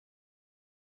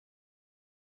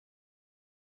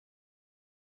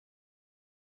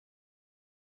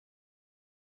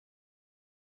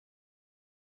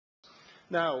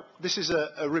Now, this is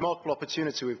a remarkable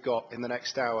opportunity we've got in the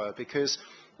next hour, because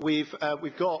we've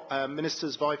got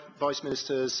ministers, vice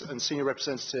ministers and senior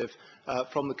representative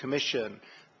from the Commission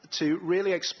to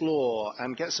really explore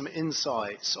and get some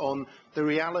insights on the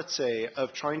reality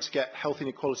of trying to get health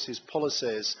inequalities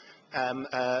policies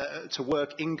to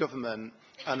work in government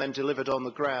and then delivered on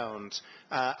the ground.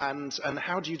 And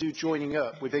how do you do joining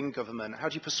up within government? How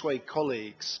do you persuade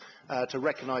colleagues to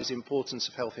recognise the importance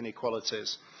of health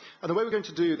inequalities? And the way we're going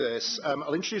to do this,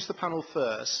 I'll introduce the panel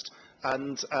first,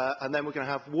 and then we're going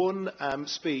to have one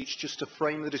speech just to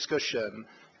frame the discussion,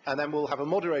 and then we'll have a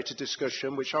moderated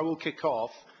discussion, which I will kick off,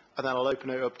 and then I'll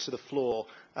open it up to the floor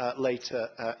later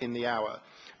in the hour.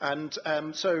 And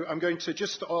so I'm going to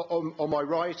just, on my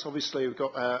right, obviously we've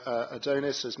got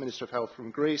Adonis as Minister of Health from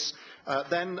Greece,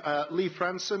 then Lieve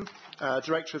Fransen,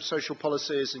 Director of Social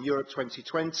Policies in Europe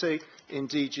 2020 in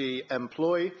DG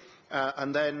EMPLOI,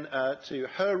 and then to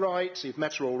her right, you've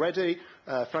met her already,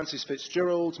 Francis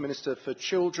Fitzgerald, Minister for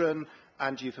Children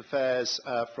and Youth Affairs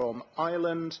from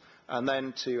Ireland, and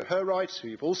then to her right, who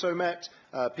you've also met,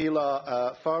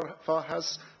 Pilar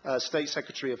Farjas, State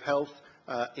Secretary of Health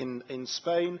in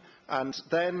Spain, and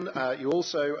then you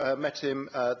also met him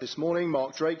this morning,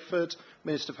 Mark Drakeford,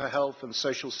 Minister for Health and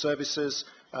Social Services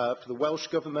for the Welsh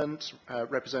Government,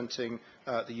 representing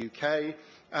the UK,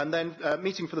 and then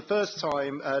meeting for the first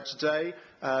time today,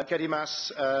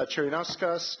 Gediminas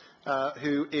Cerniauskas,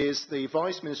 who is the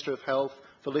Vice Minister of Health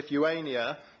for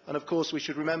Lithuania, and of course we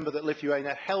should remember that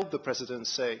Lithuania held the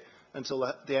presidency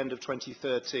until the end of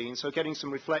 2013, so getting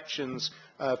some reflections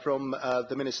from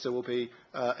the Minister will be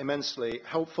immensely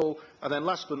helpful. And then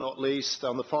last but not least,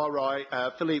 on the far right,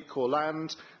 Philippe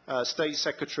Corland, State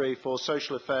Secretary for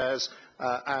Social Affairs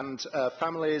and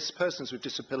Families, Persons with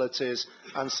Disabilities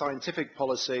and Scientific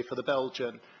Policy for the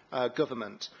Belgian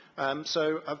government.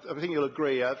 So I think you'll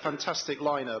agree, a fantastic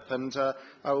lineup, and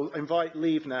I will invite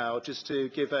Lieve now just to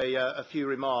give a few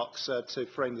remarks to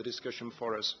frame the discussion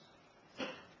for us.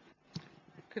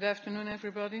 Good afternoon,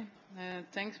 everybody.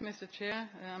 Thanks, Mr. Chair.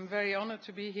 I'm very honored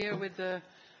to be here with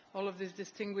all of these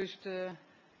distinguished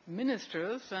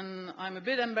ministers, and I'm a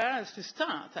bit embarrassed to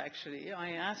start, actually.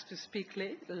 I asked to speak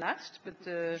last, but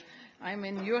I'm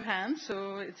in your hands,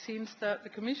 so it seems that the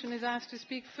Commission is asked to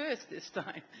speak first this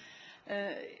time.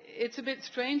 It's a bit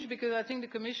strange because I think the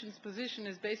Commission's position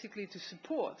is basically to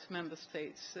support Member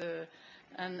States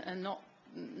and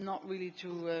not really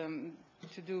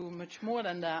to do much more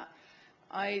than that.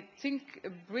 I think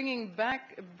bringing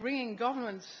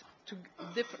governments to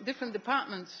different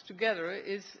departments together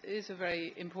is a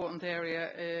very important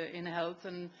area in health,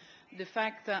 and the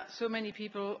fact that so many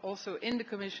people also in the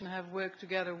Commission have worked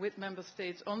together with Member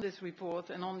States on this report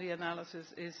and on the analysis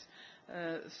is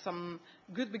some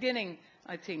good beginning,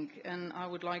 I think, and I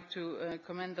would like to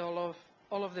commend all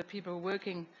of the people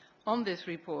working on this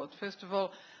report. First of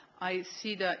all, I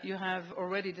see that you have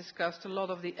already discussed a lot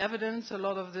of the evidence, a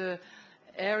lot of the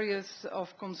areas of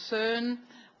concern.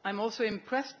 I'm also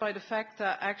impressed by the fact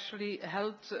that actually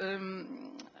health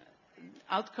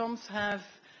outcomes have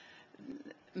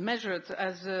measured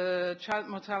as child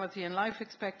mortality and life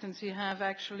expectancy have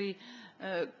actually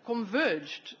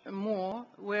converged more,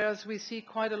 whereas we see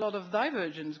quite a lot of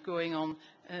divergence going on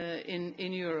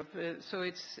in Europe. So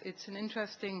it's an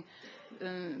interesting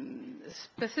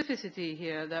specificity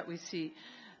here that we see.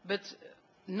 But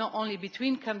not only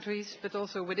between countries, but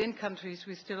also within countries,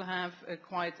 we still have a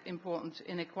quite important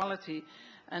inequality.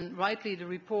 And rightly, the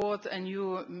report and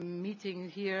your meeting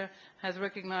here has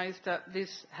recognized that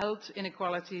this health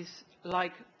inequalities,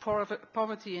 like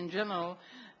poverty in general,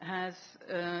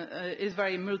 is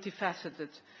very multifaceted.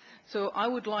 So I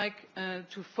would like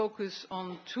to focus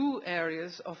on two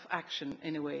areas of action,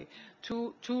 in a way,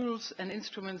 two tools and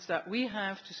instruments that we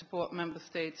have to support Member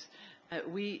States.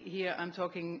 We here, I'm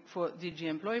talking for DG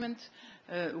Employment,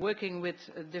 working with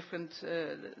different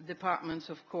departments,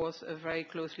 of course, very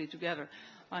closely together.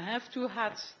 I have two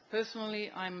hats. Personally,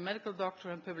 I'm a medical doctor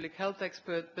and public health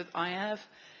expert, but I have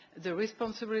the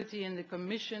responsibility in the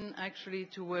Commission actually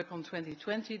to work on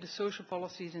 2020, the social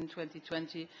policies in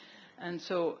 2020, and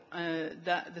so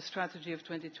the strategy of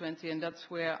 2020, and that's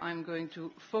where I'm going to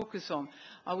focus on.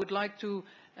 I would like to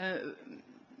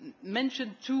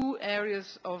mention two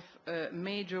areas of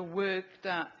major work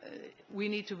that we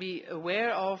need to be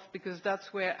aware of, because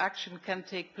that's where action can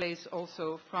take place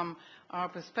also from our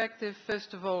perspective.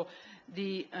 First of all,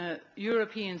 the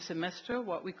European semester,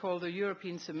 what we call the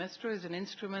European semester, is an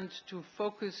instrument to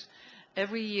focus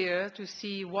every year to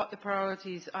see what the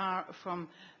priorities are from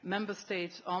Member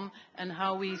States on and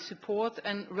how we support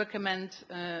and recommend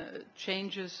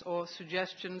changes or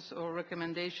suggestions or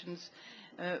recommendations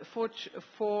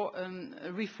for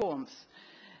reforms.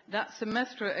 That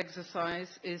semester exercise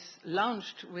is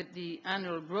launched with the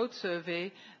annual growth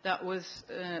survey that was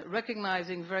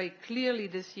recognizing very clearly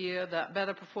this year that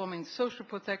better performing social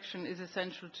protection is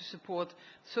essential to support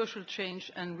social change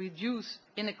and reduce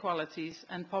inequalities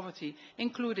and poverty,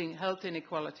 including health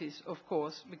inequalities, of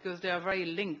course, because they are very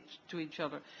linked to each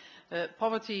other.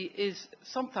 Poverty is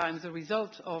sometimes a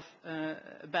result of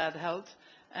bad health,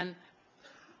 and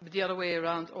the other way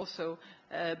around also.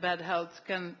 Bad health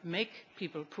can make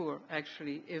people poor,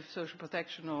 actually, if social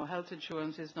protection or health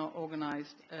insurance is not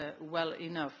organized well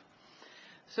enough.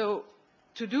 So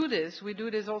to do this, we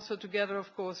do this also together,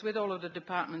 of course, with all of the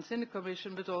departments in the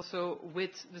Commission, but also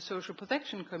with the Social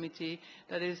Protection Committee,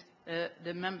 that is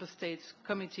the Member States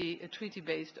Committee, a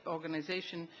treaty-based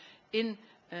organization in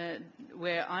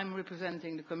where I'm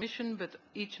representing the Commission, but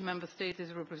each Member State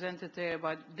is represented there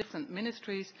by different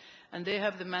ministries, and they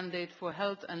have the mandate for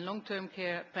health and long-term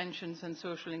care, pensions and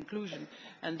social inclusion.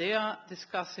 And they are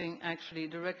discussing actually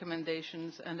the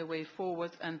recommendations and the way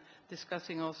forward, and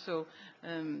discussing also,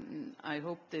 I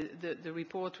hope the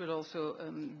report will also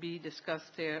be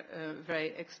discussed there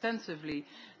very extensively.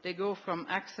 They go from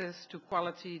access to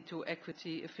quality to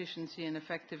equity, efficiency and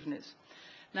effectiveness.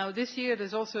 Now this year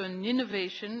there's also an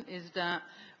innovation, is that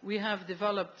we have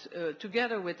developed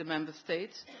together with the Member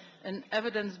States an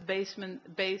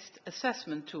evidence-based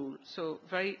assessment tool. So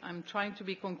I'm trying to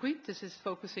be concrete, this is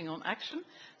focusing on action.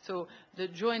 So the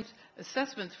joint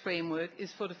assessment framework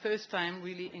is for the first time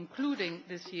really including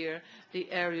this year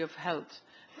the area of health,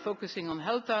 focusing on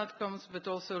health outcomes, but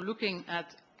also looking at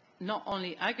not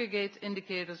only aggregate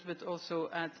indicators but also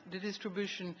at the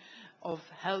distribution of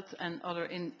health and other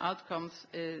outcomes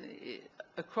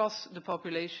across the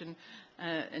population,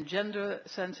 and gender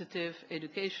sensitive,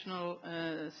 educational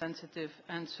sensitive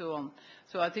and so on.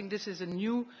 So I think this is a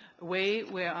new way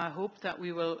where I hope that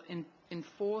we will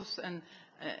enforce and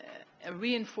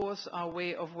reinforce our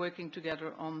way of working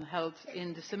together on health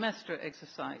in the semester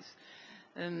exercise.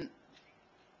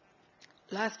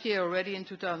 Last year already, in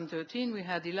 2013, we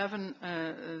had 11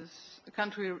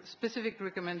 country-specific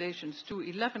recommendations to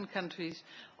 11 countries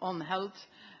on health,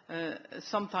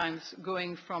 sometimes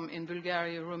going from, in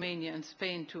Bulgaria, Romania and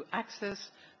Spain, to access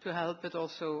to health, but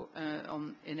also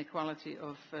on inequality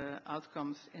of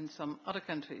outcomes in some other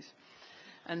countries,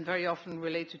 and very often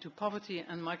related to poverty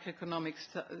and macroeconomic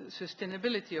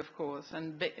sustainability, of course,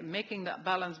 and making that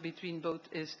balance between both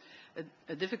is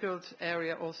a difficult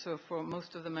area also for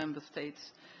most of the Member States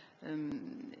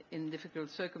in difficult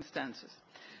circumstances.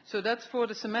 So that's for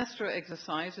the semester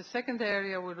exercise. The second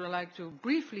area I would like to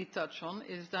briefly touch on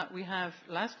is that we have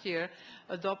last year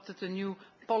adopted a new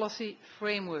policy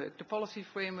framework. The policy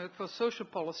framework for social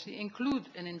policy includes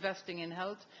in investing in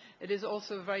health. It is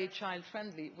also very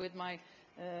child-friendly. With my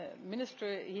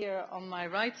Minister here on my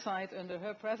right side, under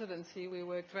her presidency, we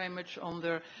worked very much on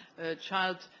the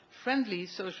child-friendly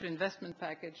social investment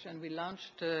package, and we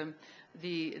launched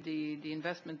the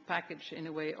investment package in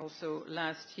a way also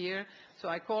last year. So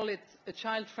I call it a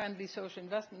child-friendly social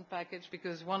investment package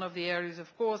because one of the areas, of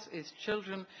course, is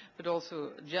children, but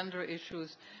also gender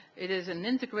issues. It is an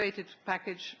integrated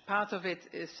package. Part of it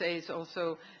says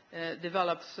also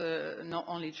develops not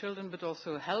only children but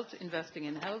also health, investing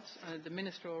in health. The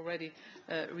Minister already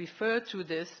referred to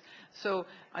this. So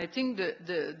I think the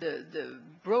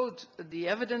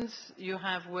evidence you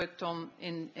have worked on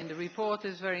in the report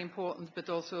is very important, but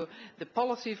also the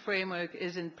policy framework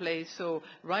is in place. So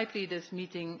rightly this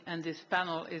meeting and this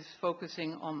panel is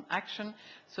focusing on action.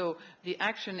 So the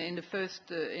action in the first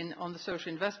on the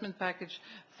social investment package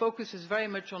focuses very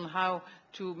much on how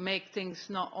to make things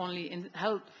not only in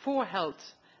health, for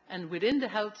health and within the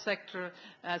health sector,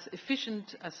 as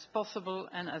efficient as possible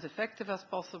and as effective as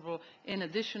possible, in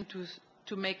addition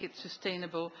to make it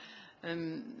sustainable.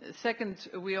 Second,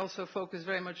 we also focus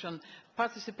very much on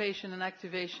participation and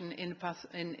activation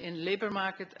in labour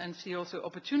market, and see also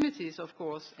opportunities, of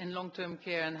course, in long-term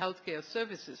care and healthcare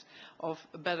services of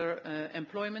better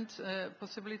employment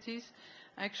possibilities,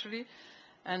 actually.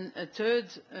 And third,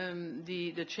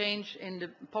 the change in the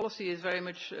policy is very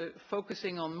much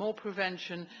focusing on more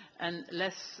prevention and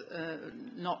less,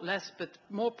 not less, but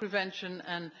more prevention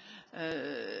and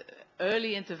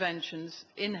early interventions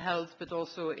in health, but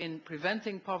also in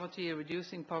preventing poverty,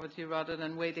 reducing poverty, rather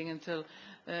than waiting until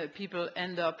people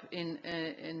end up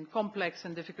in complex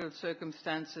and difficult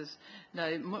circumstances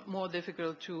that are more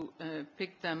difficult to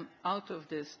pick them out of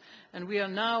this. And we are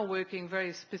now working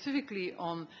very specifically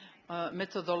on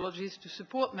methodologies to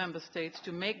support member states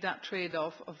to make that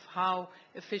trade-off of how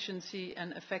efficiency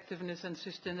and effectiveness and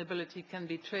sustainability can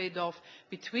be trade-off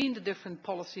between the different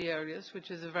policy areas,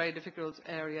 which is a very difficult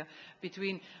area,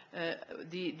 between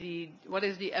what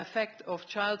is the effect of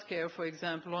childcare, for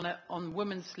example, on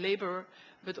women's labour,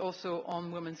 but also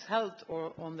on women's health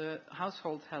or on the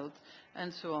household health,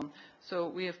 and so on. So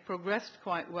we have progressed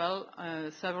quite well.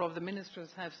 Several of the ministers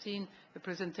have seen the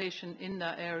presentation in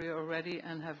that area already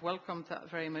and have welcomed that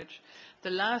very much. The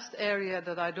last area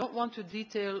that I don't want to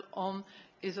detail on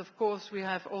is, of course, we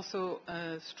have also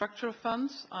structural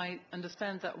funds. I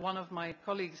understand that one of my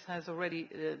colleagues has already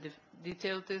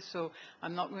detailed this, so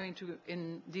I'm not going to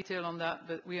in detail on that,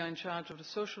 but we are in charge of the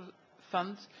social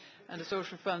fund, and the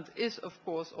social fund is, of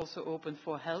course, also open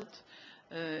for health,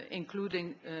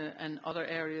 including and other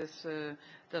areas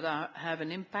that have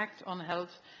an impact on health.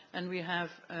 And we have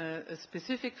a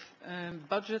specific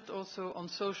budget also on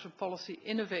social policy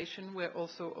innovation, where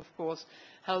also, of course,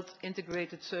 health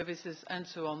integrated services and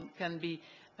so on can be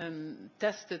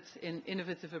tested in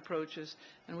innovative approaches.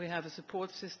 And we have a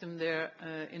support system there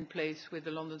in place with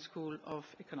the London School of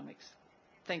Economics.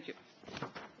 Thank you.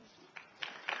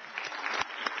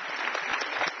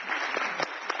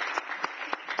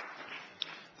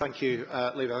 Thank you,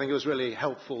 Lieve. I think it was really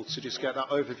helpful to just get that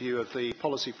overview of the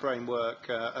policy framework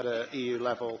at an EU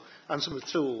level and some of the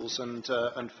tools and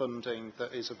funding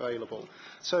that is available.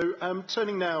 So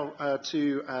turning now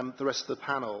to the rest of the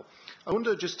panel, I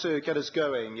wonder, just to get us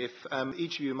going, if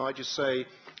each of you might just say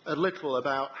a little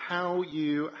about how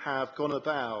you have gone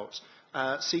about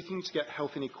seeking to get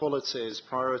health inequalities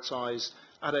prioritised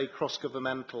at a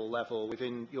cross-governmental level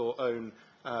within your own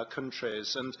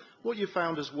countries, and what you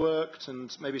found has worked,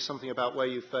 and maybe something about where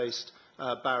you faced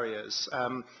barriers.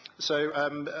 In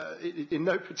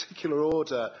no particular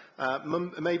order,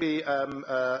 maybe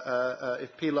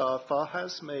if Pilar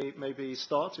Farjas may maybe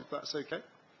start, if that's okay.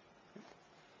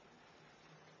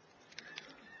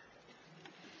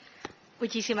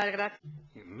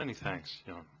 Many thanks,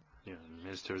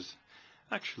 ministers.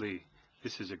 Actually,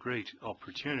 this is a great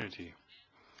opportunity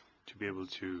to be able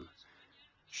to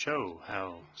show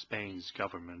how Spain's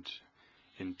government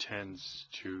intends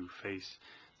to face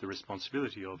the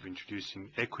responsibility of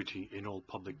introducing equity in all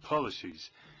public policies.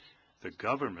 The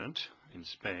government in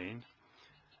Spain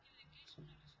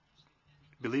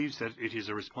believes that it is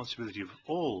a responsibility of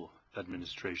all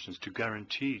administrations to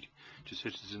guarantee to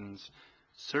citizens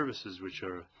services which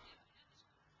are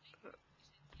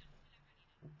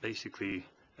basically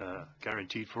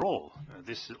guaranteed for all.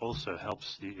 This also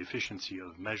helps the efficiency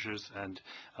of measures and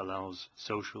allows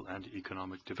social and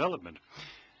economic development.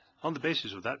 On the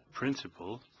basis of that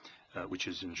principle, which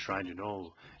is enshrined in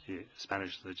all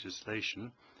Spanish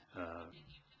legislation,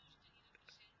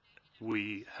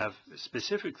 we have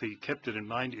specifically kept it in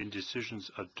mind in decisions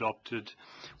adopted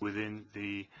within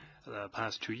the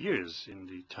past 2 years. In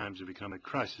the times of economic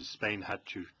crisis, Spain had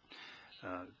to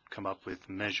come up with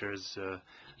measures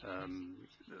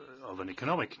of an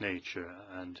economic nature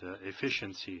and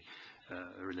efficiency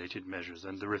related measures.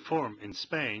 And the reform in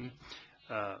Spain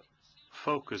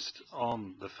focused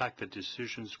on the fact that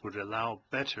decisions would allow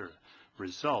better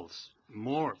results,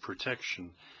 more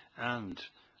protection, and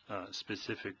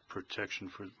specific protection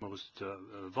for most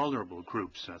vulnerable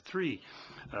groups. Three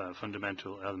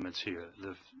fundamental elements here.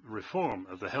 The reform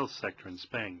of the health sector in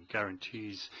Spain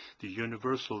guarantees the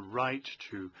universal right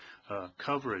to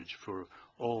coverage for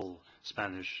all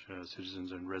Spanish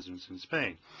citizens and residents in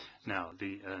Spain. Now,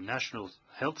 the National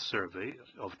Health Survey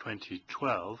of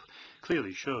 2012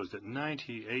 clearly shows that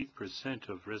 98%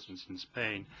 of residents in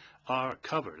Spain are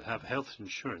covered, have health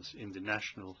insurance in the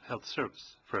National Health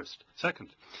Service, first. Second,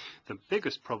 the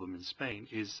biggest problem in Spain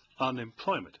is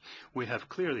unemployment. We have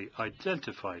clearly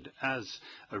identified as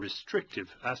a restrictive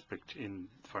aspect in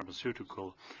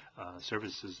pharmaceutical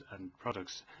services and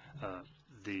products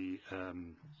the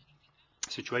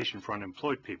situation for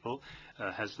unemployed people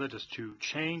has led us to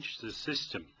change the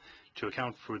system to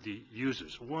account for the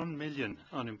users. 1 million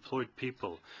unemployed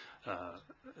people,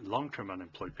 long-term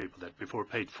unemployed people that before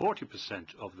paid 40%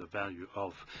 of the value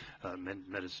of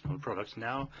medicinal products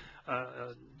now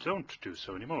don't do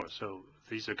so anymore. So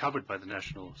these are covered by the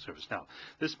National Service. Now,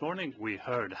 this morning we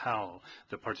heard how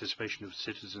the participation of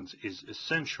citizens is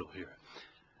essential here.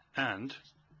 And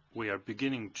we are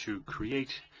beginning to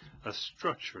create a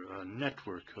structure, a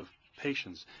network of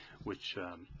patients, which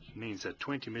means that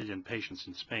 20 million patients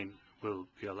in Spain will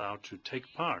be allowed to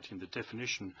take part in the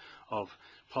definition of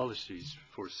policies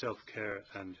for self-care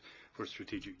and for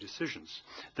strategic decisions.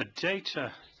 The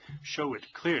data show it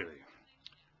clearly,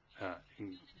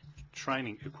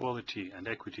 enshrining equality and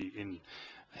equity in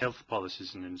health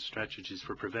policies and in strategies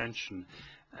for prevention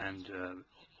and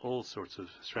all sorts of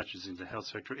strategies in the health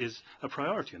sector is a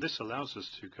priority. And this allows us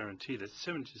to guarantee that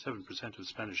 77% of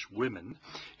Spanish women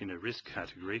in a risk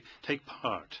category take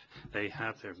part. They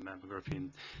have their mammography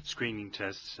and screening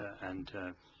tests and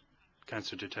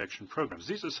cancer detection programs.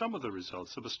 These are some of the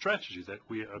results of a strategy that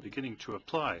we are beginning to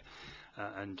apply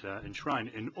and enshrine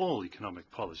in all economic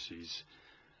policies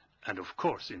and, of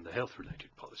course, in the health-related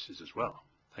policies as well.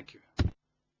 Thank you.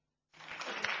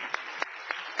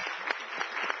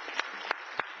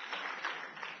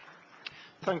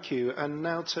 Thank you. And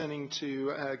now turning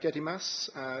to Gediminas,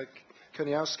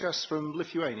 Cerniauskas from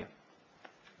Lithuania.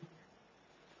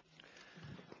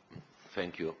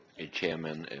 Thank you,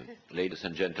 Chairman, ladies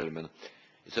and gentlemen.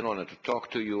 It's an honor to talk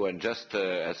to you, and just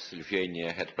as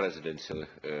Lithuania had presidency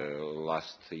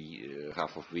last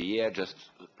half of the year, just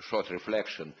short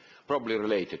reflection, probably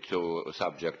related to the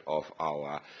subject of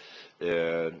our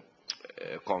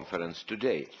conference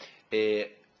today.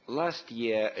 Last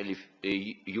year,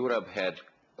 Europe had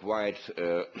quite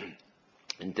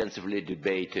intensively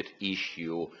debated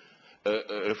issue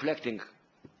reflecting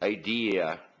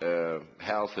idea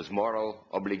health is moral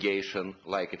obligation,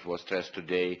 like it was stressed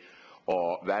today,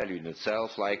 or value in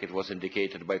itself, like it was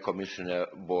indicated by Commissioner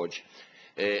Borg.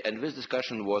 And this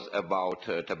discussion was about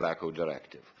tobacco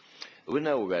directive. We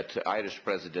know that the Irish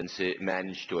presidency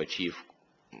managed to achieve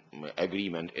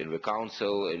agreement in the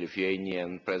Council. The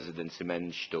Lithuanian presidency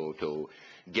managed to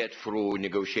get through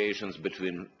negotiations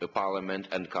between the Parliament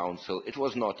and Council. It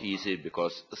was not easy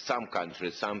because some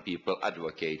countries, some people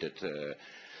advocated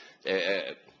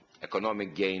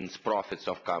economic gains, profits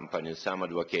of companies, some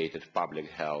advocated public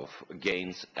health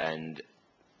gains, and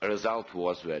the result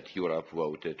was that Europe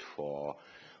voted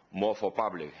more for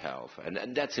public health.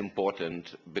 And that's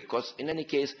important because in any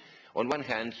case, on one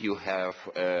hand you have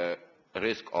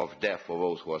risk of death for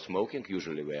those who are smoking,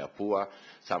 usually they are poor,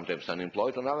 sometimes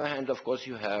unemployed. On the other hand, of course,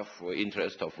 you have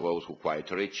interest of those who are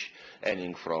quite rich,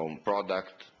 earning from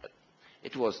product.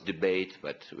 It was debate,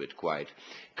 but with quite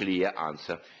clear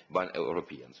answer by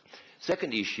Europeans.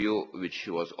 Second issue, which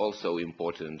was also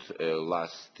important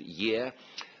last year,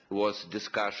 was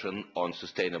discussion on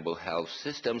sustainable health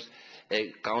systems,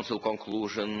 Council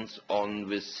conclusions on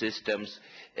these systems.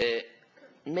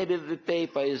 Maybe the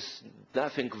paper is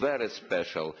nothing very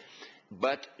special,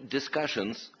 but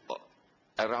discussions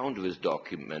around this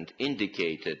document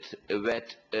indicated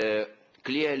that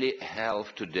clearly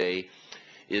health today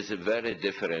is a very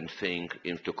different thing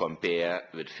if to compare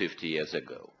with 50 years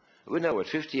ago. We know that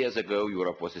 50 years ago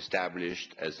Europe was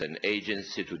established as an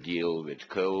agency to deal with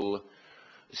coal,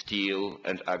 steel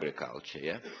and agriculture.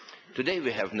 Yeah? Today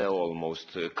we have no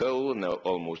almost coal,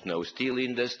 almost no steel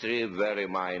industry, very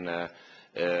minor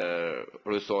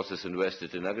resources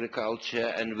invested in agriculture,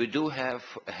 and we do have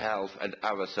health and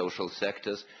other social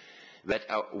sectors that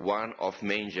are one of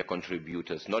major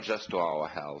contributors, not just to our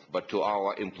health, but to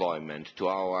our employment, to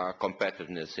our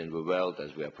competitiveness in the world,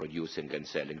 as we are producing and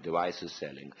selling devices,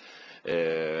 selling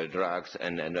drugs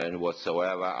and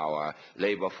whatsoever. Our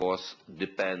labor force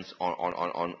depends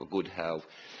on good health.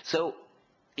 So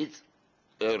its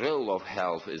role of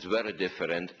health is very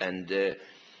different, and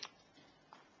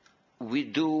we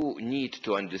do need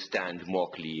to understand more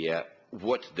clear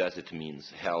what does it mean,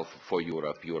 health for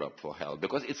Europe, Europe for health.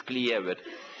 Because it's clear that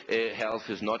health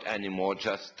is not anymore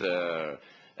just a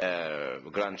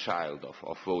grandchild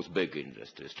of those big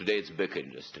industries. Today it's big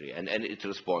industry, and it's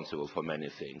responsible for many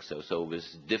things. So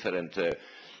this different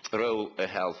role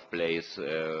health plays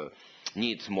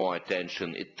needs more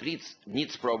attention. It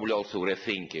needs probably also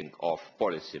rethinking of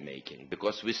policy making,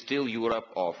 because we're still Europe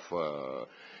of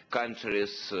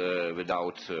countries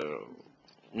without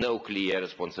no clear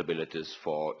responsibilities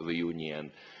for the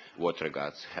Union what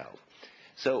regards health.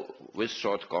 So with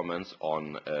short comments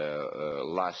on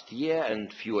last year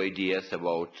and few ideas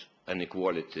about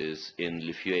inequalities in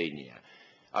Lithuania.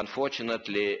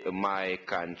 Unfortunately, my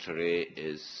country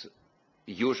is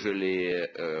usually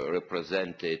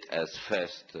represented as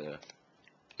first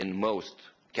in most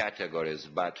categories,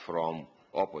 but from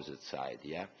opposite side.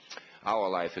 Yeah, our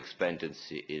life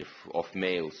expectancy of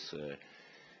males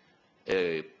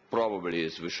probably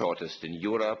is the shortest in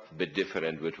Europe, a bit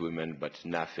different with women, but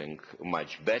nothing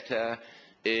much better.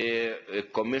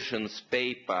 Commission's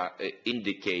paper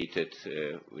indicated,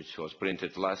 which was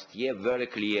printed last year, very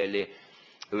clearly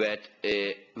that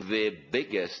the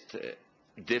biggest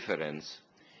difference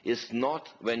is not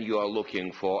when you are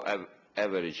looking for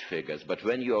average figures, but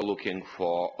when you are looking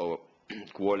for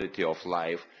quality of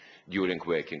life during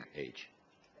working age.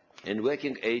 In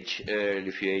working age,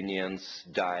 Lithuanians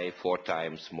die 4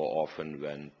 times more often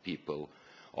than people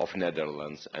of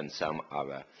Netherlands and some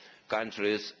other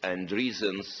countries, and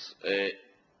reasons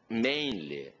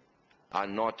mainly are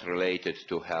not related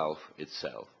to health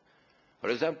itself. For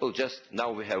example, just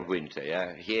now we have winter,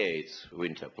 yeah? Here it's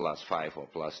winter +5 or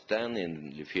 +10,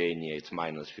 in Lithuania it's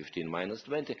 -15,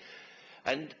 -20,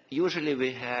 and usually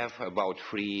we have about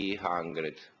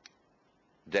 300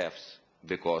 deaths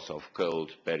because of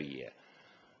cold per year.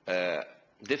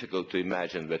 Difficult to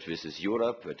imagine that this is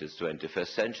Europe, that is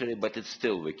 21st century, but it's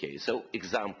still the case. So,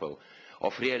 example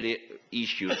of really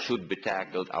issues should be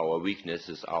tackled, our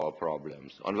weaknesses, our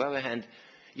problems. On the other hand,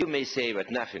 you may say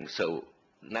that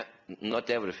not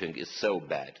everything is so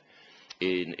bad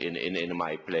in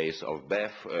my place of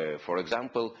birth. For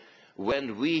example,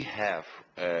 when we have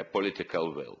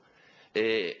political will,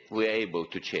 we are able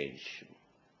to change.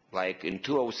 Like in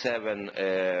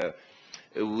 2007,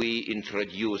 we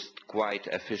introduced quite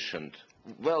efficient,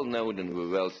 well-known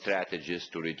and well strategies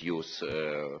to reduce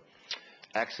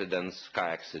accidents, car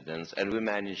accidents, and we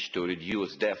managed to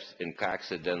reduce deaths in car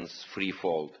accidents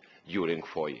threefold during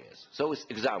 4 years. So it's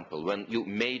example when you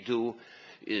may do,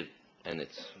 and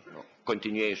it's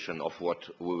continuation of what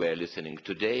we were listening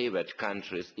today, that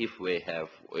countries, if they have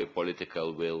a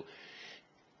political will,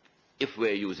 if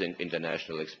we're using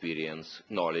international experience,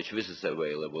 knowledge, this is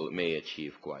available, may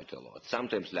achieve quite a lot.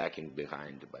 Sometimes lacking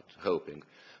behind, but hoping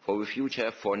for the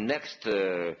future. For next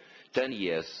 10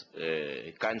 years,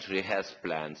 country has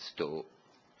plans to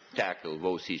tackle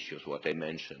those issues, what I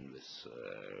mentioned, with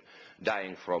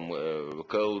dying from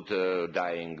cold,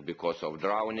 dying because of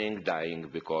drowning, dying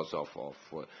because of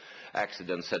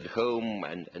accidents at home,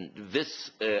 and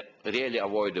this really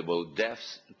avoidable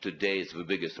deaths today is the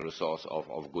biggest resource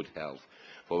of good health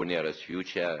for the nearest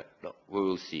future. We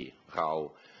will see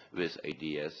how these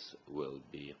ideas will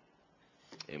be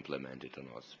implemented or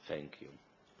not. Thank you.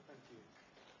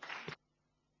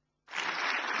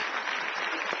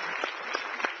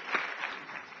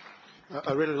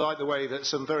 I really like the way that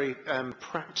some very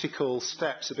practical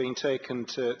steps are being taken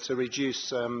to reduce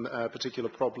particular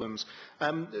problems.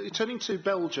 Turning to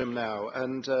Belgium now,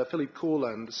 and Philippe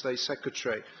Courland, the State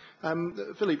Secretary.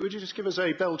 Philippe, would you just give us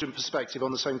a Belgian perspective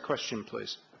on the same question,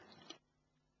 please?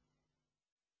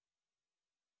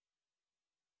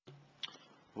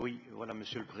 Oui, voilà,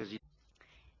 Monsieur le Président.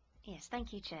 Yes,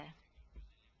 thank you, Chair.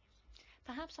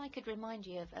 Perhaps I could remind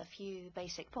you of a few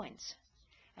basic points,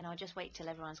 and I'll just wait till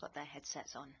everyone's got their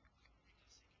headsets on.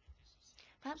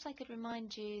 Perhaps I could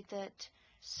remind you that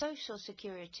social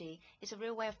security is a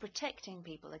real way of protecting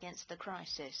people against the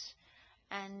crisis,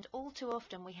 and all too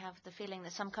often we have the feeling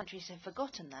that some countries have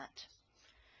forgotten that.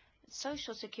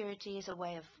 Social security is a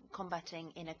way of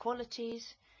combating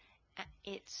inequalities.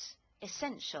 It's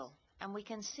essential, and we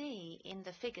can see in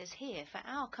the figures here for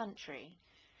our country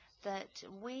that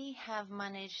we have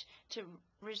managed to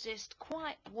resist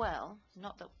quite well,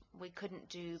 not that we couldn't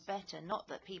do better, not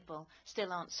that people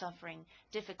still aren't suffering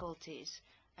difficulties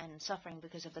and suffering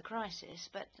because of the crisis,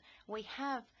 but we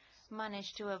have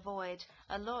managed to avoid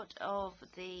a lot of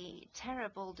the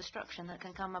terrible destruction that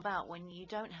can come about when you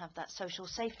don't have that social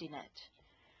safety net.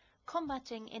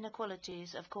 Combating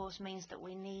inequalities, of course, means that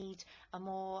we need a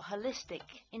more holistic,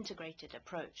 integrated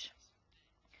approach.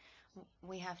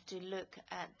 We have to look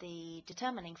at the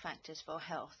determining factors for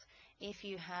health. If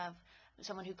you have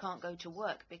someone who can't go to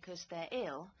work because they're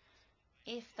ill,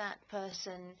 if that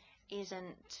person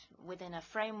isn't within a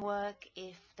framework,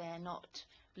 if they're not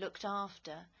looked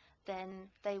after, then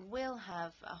they will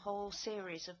have a whole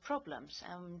series of problems,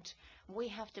 and we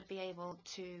have to be able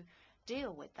to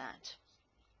deal with that.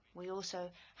 We also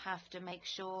have to make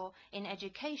sure in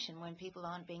education, when people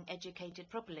aren't being educated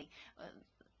properly,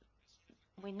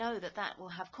 we know that that will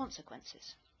have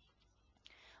consequences.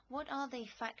 What are the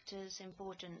factors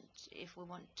important if we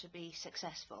want to be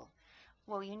successful?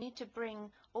 Well, you need to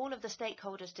bring all of the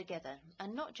stakeholders together,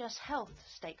 and not just health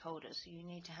stakeholders. You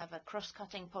need to have a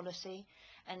cross-cutting policy,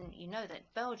 and you know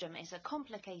that Belgium is a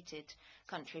complicated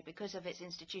country because of its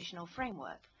institutional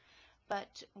framework.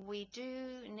 But we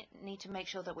do need to make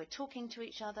sure that we're talking to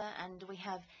each other, and we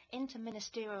have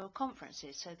interministerial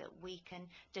conferences so that we can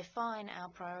define our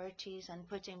priorities and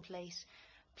put in place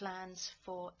plans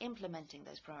for implementing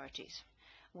those priorities.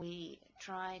 We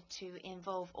try to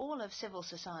involve all of civil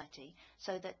society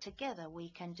so that together we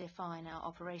can define our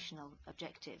operational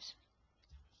objectives.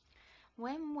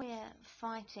 When we're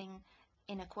fighting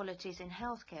inequalities in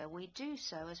healthcare, we do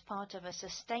so as part of a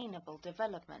sustainable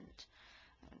development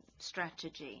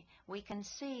strategy. We can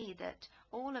see that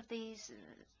all of these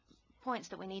points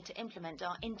that we need to implement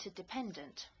are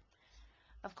interdependent.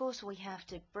 Of course, we have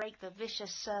to break the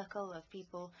vicious circle of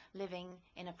people living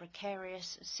in a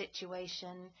precarious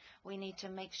situation. We need to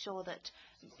make sure that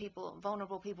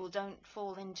vulnerable people don't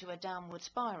fall into a downward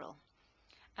spiral.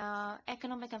 Our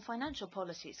economic and financial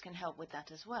policies can help with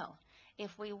that as well.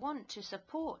 If we want to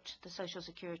support the social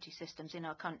security systems in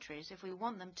our countries, if we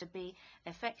want them to be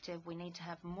effective, we need to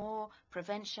have more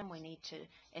prevention, we need to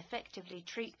effectively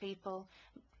treat people,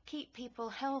 keep people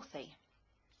healthy,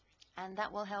 and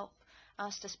that will help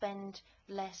us to spend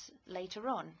less later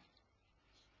on.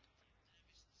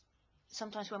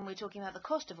 Sometimes when we're talking about the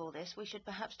cost of all this, we should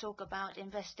perhaps talk about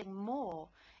investing more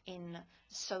in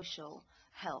social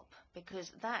help,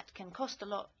 because that can cost a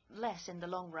lot less in the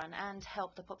long run and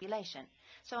help the population.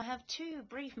 So I have two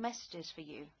brief messages for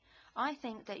you. I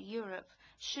think that Europe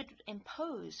should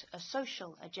impose a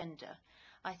social agenda.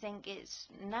 I think it's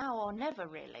now or never,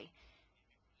 really.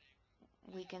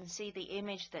 We can see the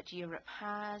image that Europe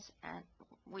has, and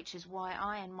which is why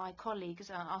I and my colleagues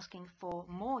are asking for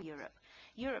more Europe.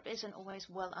 Europe isn't always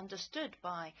well understood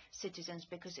by citizens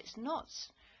because it's not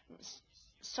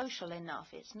social enough,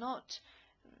 it's not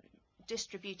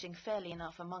distributing fairly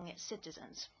enough among its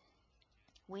citizens.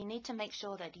 We need to make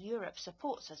sure that Europe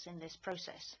supports us in this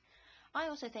process. I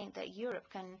also think that Europe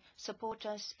can support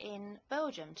us in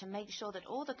Belgium to make sure that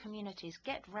all the communities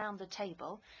get round the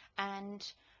table and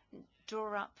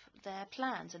draw up their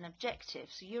plans and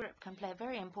objectives. Europe can play a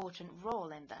very important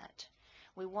role in that.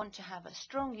 We want to have a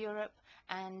strong Europe,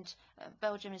 and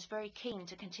Belgium is very keen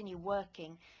to continue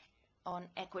working on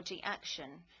equity action.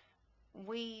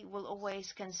 We will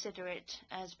always consider it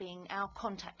as being our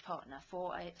contact partner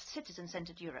for a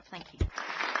citizen-centered Europe. Thank you.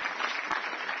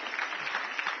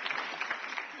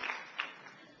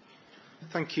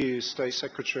 Thank you, State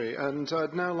Secretary. And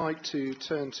I'd now like to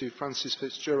turn to Francis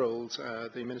Fitzgerald,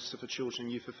 the Minister for Children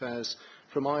and Youth Affairs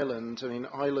from Ireland. I mean,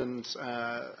 Ireland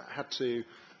had to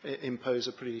impose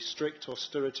a pretty strict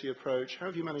austerity approach. How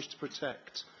have you managed to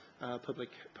protect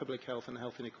public health and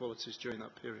health inequalities during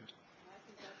that period?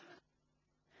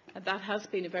 That has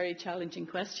been a very challenging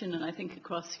question, and I think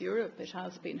across Europe it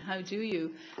has been. How do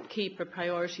you keep a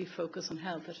priority focus on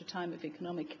health at a time of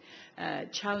economic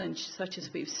challenge such as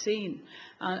we've seen?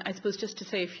 I suppose just to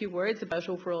say a few words about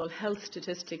overall health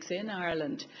statistics in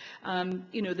Ireland.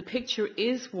 The picture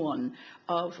is one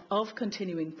of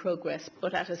continuing progress,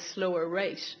 but at a slower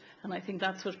rate. And I think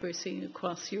that's what we're seeing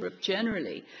across Europe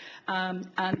generally. And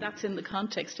that's in the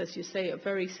context, as you say, of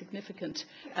very significant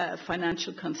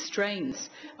financial constraints.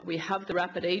 We have the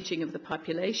rapid ageing of the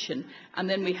population, and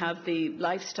then we have the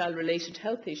lifestyle-related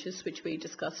health issues, which we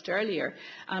discussed earlier,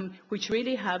 which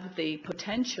really have the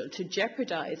potential to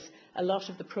jeopardize a lot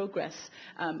of the progress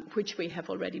which we have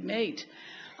already made.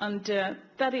 And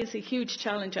that is a huge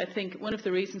challenge. I think one of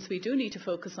the reasons we do need to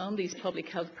focus on these public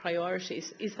health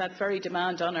priorities is that very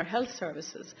demand on our health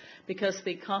services, because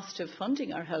the cost of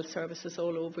funding our health services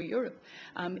all over Europe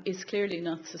is clearly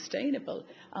not sustainable.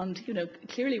 And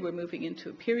clearly we're moving into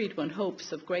a period when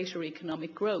hopes of greater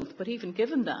economic growth. But even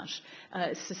given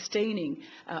that, sustaining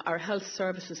our health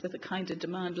services with the kind of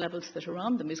demand levels that are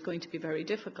on them is going to be very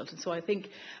difficult. And so I think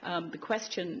the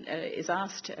question is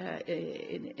asked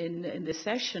in this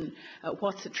session.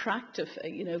 What's attractive,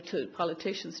 to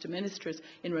politicians, to ministers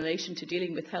in relation to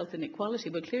dealing with health inequality?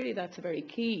 Well, clearly that's a very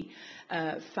key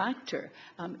factor.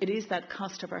 It is that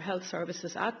cost of our health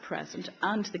services at present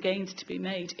and the gains to be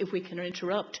made if we can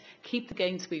keep the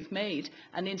gains we've made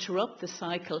and interrupt the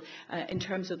cycle in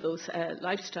terms of those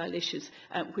lifestyle issues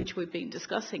which we've been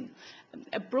discussing.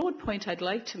 A broad point I'd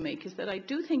like to make is that I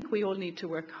do think we all need to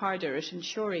work harder at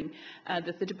ensuring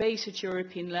that the debate at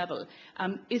European level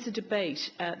is a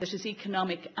debate that is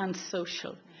economic and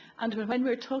social. And when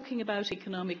we're talking about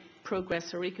economic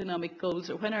progress or economic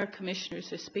goals, or when our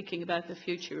commissioners are speaking about the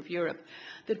future of Europe,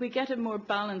 that we get a more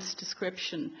balanced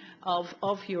description of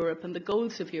Europe and the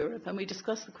goals of Europe, and we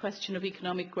discuss the question of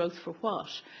economic growth for what.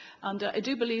 And I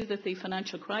do believe that the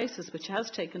financial crisis, which has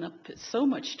taken up so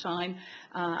much time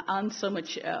and so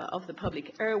much of the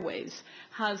public airwaves,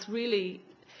 has really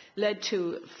led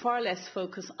to far less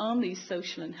focus on these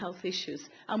social and health issues.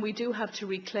 And we do have to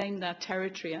reclaim that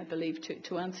territory, I believe,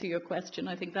 to answer your question.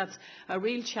 I think that's a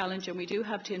real challenge, and we do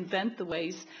have to invent the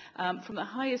ways from the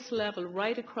highest level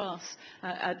right across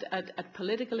at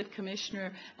political, at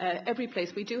commissioner, every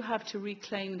place. We do have to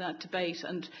reclaim that debate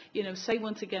and say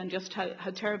once again just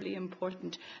how terribly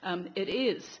important it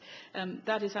is.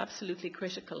 That is absolutely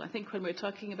critical. I think when we're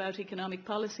talking about economic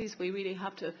policies, we really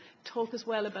have to talk as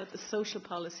well about the social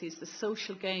policies, the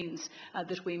social gains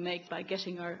that we make by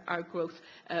getting our growth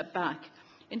back.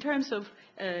 In terms of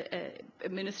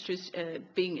ministers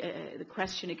being, the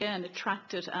question again,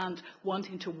 attracted and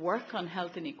wanting to work on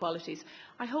health inequalities,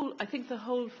 I think the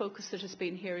whole focus that has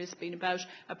been here has been about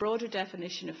a broader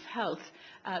definition of health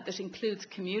that includes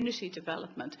community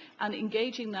development and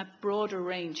engaging that broader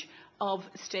range of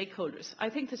stakeholders. I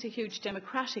think there's a huge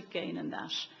democratic gain in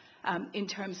that. In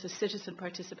terms of citizen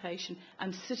participation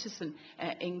and citizen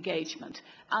engagement,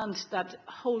 and that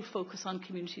whole focus on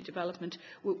community development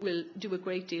will do a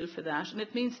great deal for that. And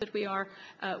it means that we are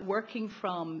working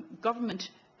from government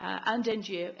and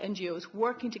NGOs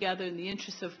working together in the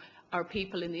interests of our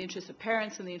people, in the interests of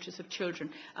parents, in the interests of children,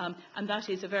 and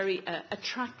that is a very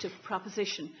attractive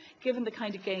proposition given the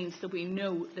kind of gains that we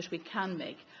know that we can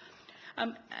make.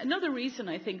 Another reason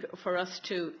I think for us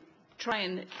to try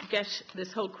and get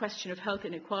this whole question of health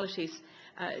inequalities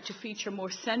to feature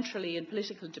more centrally in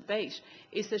political debate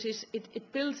is that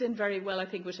it builds in very well, I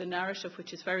think, with a narrative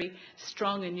which is very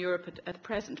strong in Europe at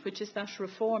present, which is that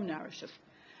reform narrative,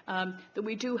 that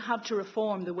we do have to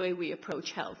reform the way we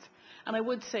approach health. And I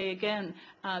would say again,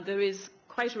 there is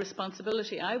quite a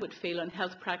responsibility, I would feel, on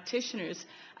health practitioners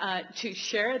to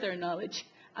share their knowledge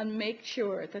and make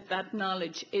sure that that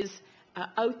knowledge is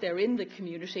out there in the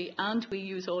community, and we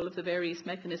use all of the various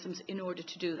mechanisms in order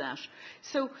to do that.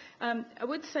 So I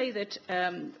would say that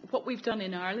what we've done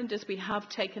in Ireland is we have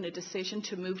taken a decision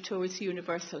to move towards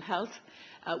universal health.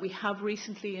 We have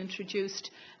recently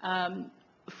introduced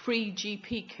free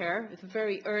GP care, with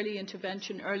very early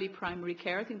intervention, early primary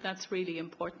care. I think that's really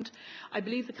important. I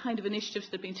believe the kind of initiatives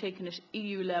that have been taken at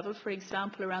EU level, for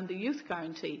example, around the youth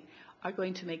guarantee, are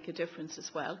going to make a difference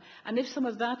as well. And if some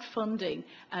of that funding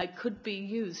could be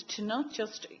used to not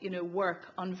just work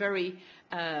on very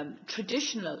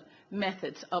traditional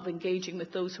methods of engaging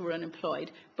with those who are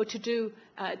unemployed, but to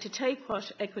take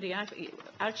what Equity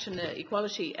Action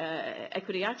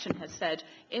has said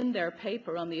in their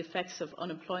paper on the effects of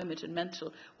unemployment and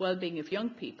mental well-being of young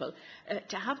people,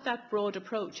 to have that broad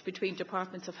approach between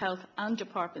departments of health and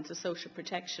departments of social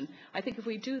protection. I think if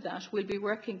we do that, we'll be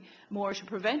working more at a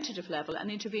preventative level and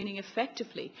intervening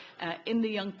effectively in the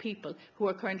young people who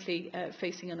are currently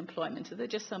facing unemployment. So they're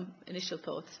just some initial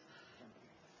thoughts.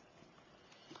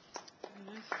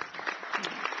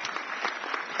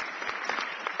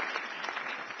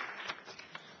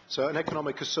 So an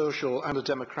economic, a social and a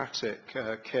democratic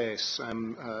case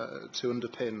to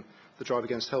underpin the drive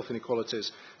against health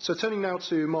inequalities. So turning now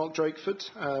to Mark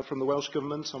Drakeford from the Welsh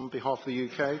Government on behalf of the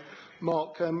UK.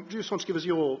 Mark, do you just want to give us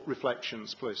your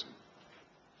reflections, please?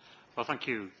 Well, thank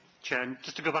you, Chair. And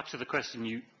just to go back to the question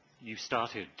you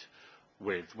started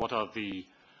with, what are the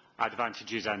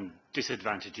advantages and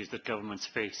disadvantages that governments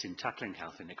face in tackling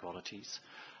health inequalities?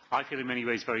 I feel in many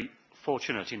ways very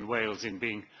fortunate in Wales in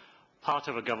being part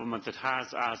of a government that has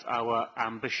as our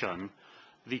ambition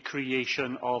the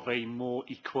creation of a more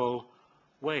equal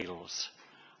Wales.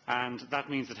 And that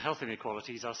means that health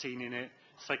inequalities are seen in a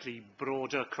slightly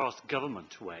broader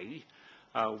cross-government way.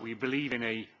 We believe in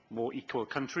a more equal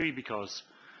country because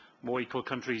more equal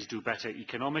countries do better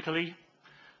economically,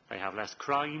 they have less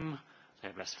crime, they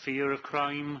have less fear of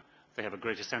crime, they have a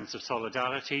greater sense of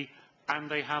solidarity, and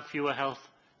they have fewer health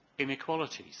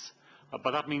inequalities.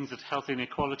 But that means that health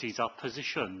inequalities are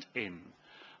positioned in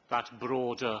that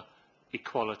broader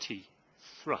equality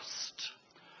thrust.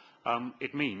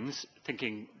 It means,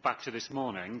 thinking back to this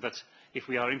morning, that if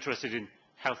we are interested in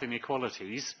health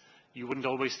inequalities, you wouldn't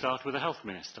always start with a health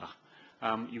minister.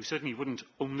 You certainly wouldn't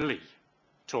only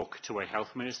talk to a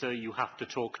health minister. You have to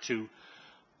talk to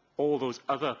all those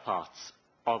other parts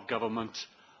of government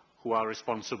who are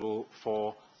responsible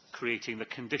for creating the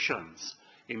conditions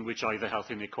in which either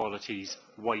health inequalities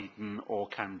widen or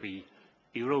can be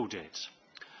eroded.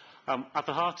 At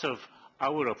the heart of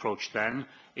our approach then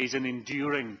is an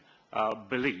enduring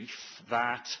belief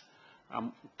that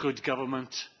good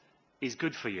government is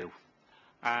good for you,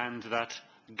 and that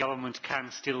government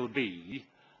can still be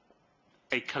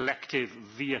a collective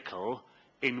vehicle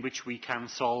in which we can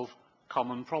solve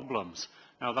common problems.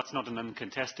 Now, that's not an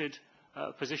uncontested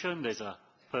position. There's a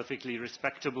perfectly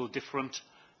respectable different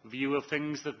view of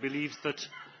things that believes that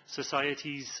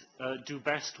societies do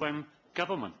best when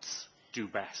governments do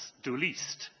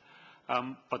least.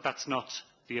 But that's not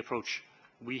the approach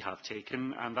we have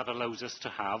taken, and that allows us to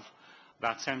have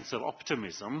that sense of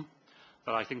optimism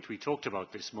that I think we talked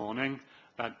about this morning,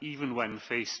 that even when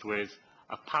faced with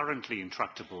apparently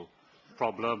intractable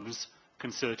problems,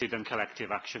 concerted and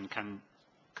collective action can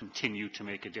continue to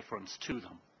make a difference to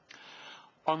them.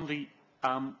 On the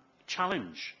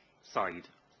challenge side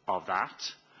of that,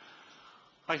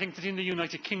 I think that in the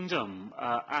United Kingdom,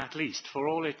 at least, for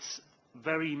all its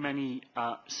very many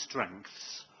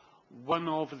strengths. One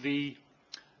of the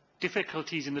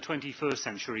difficulties in the 21st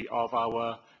century of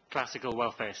our classical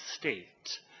welfare state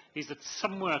is that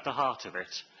somewhere at the heart of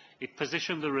it, it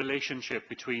positioned the relationship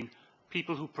between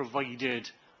people who provided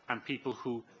and people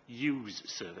who use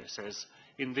services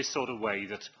in this sort of way,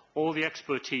 that all the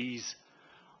expertise,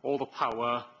 all the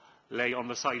power lay on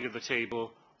the side of the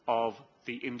table of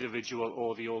the individual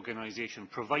or the organisation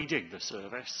providing the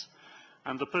service,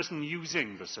 and the person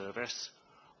using the service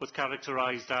was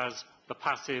characterised as the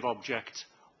passive object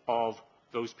of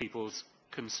those people's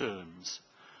concerns.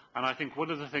 And I think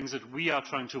one of the things that we are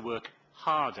trying to work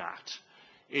hard at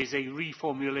is a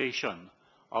reformulation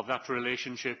of that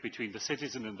relationship between the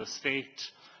citizen and the state,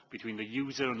 between the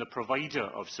user and the provider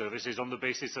of services, on the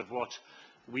basis of what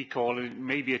we call, and it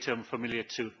may be a term familiar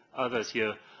to others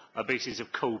here, a basis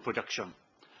of co-production.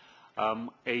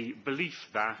 A belief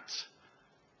that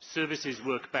services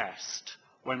work best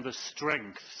when the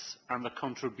strengths and the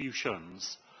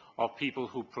contributions of people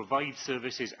who provide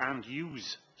services and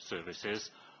use services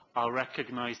are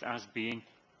recognised as being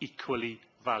equally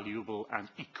valuable and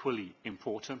equally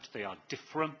important. They are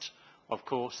different, of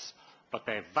course, but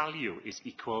their value is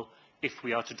equal if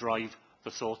we are to drive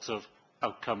the sorts of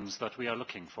outcomes that we are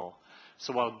looking for.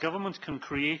 So while government can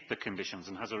create the conditions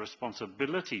and has a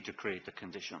responsibility to create the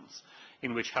conditions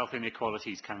in which health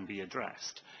inequalities can be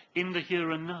addressed, in the here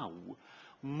and now,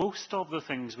 most of the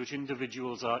things which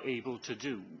individuals are able to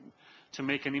do to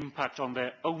make an impact on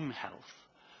their own health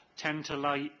tend to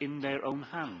lie in their own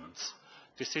hands.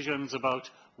 Decisions about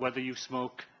whether you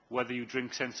smoke, whether you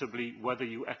drink sensibly, whether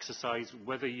you exercise,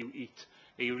 whether you eat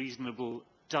a reasonable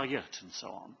diet, and so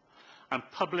on. And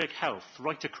public health,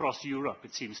 right across Europe,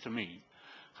 it seems to me,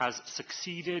 has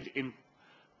succeeded in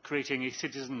creating a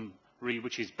citizenry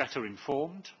which is better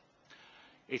informed.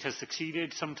 It has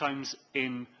succeeded sometimes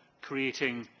in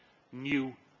creating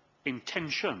new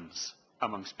intentions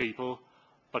amongst people,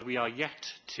 but we are yet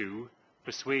to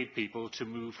persuade people to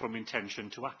move from intention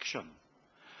to action.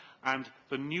 And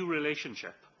the new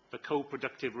relationship, the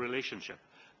co-productive relationship,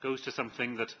 goes to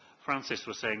something that Francis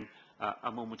was saying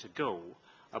a moment ago,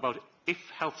 about if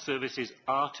health services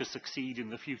are to succeed in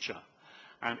the future,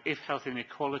 and if health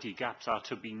inequality gaps are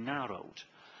to be narrowed,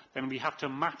 then we have to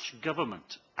match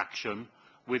government action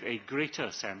with a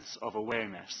greater sense of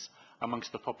awareness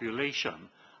amongst the population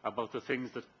about the things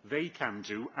that they can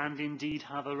do and indeed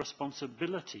have a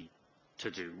responsibility to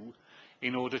do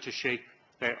in order to shape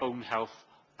their own health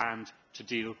and to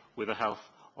deal with the health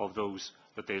of those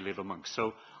that they live amongst.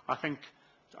 So I think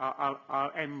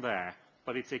I'll end there,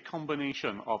 but it's a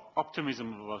combination of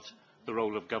optimism about the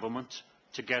role of government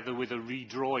together with a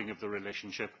redrawing of the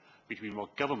relationship between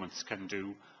what governments can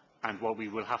do and what we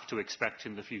will have to expect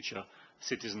in the future,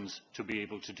 citizens to be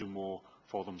able to do more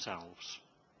for themselves.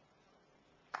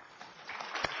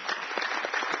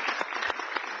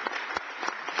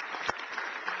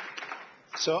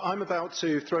 So I'm about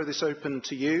to throw this open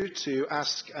to you to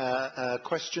ask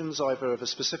questions either of a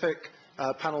specific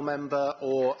panel member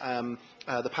or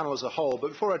the panel as a whole. But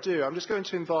before I do, I'm just going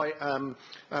to invite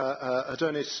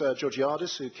Adonis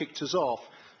Georgiadis, who kicked us off,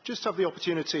 just have the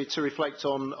opportunity to reflect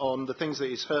on the things that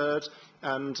he's heard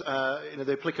and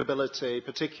the applicability,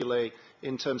 particularly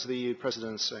in terms of the EU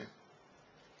presidency.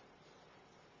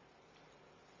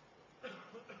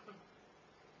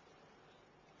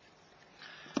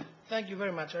 Thank you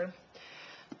very much, sir.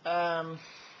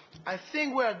 I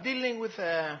think we are dealing with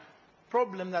a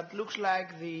problem that looks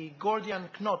like the Gordian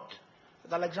knot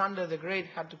that Alexander the Great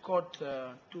had to cut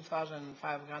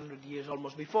 2,500 years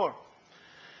almost before.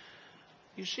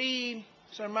 You see,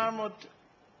 Sir Marmot,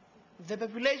 the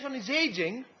population is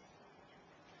aging,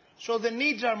 so the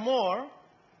needs are more,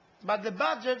 but the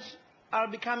budgets are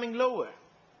becoming lower.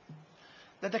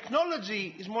 The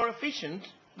technology is more efficient,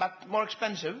 but more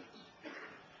expensive.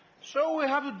 So we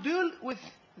have to deal with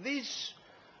these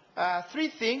three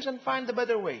things and find a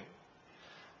better way.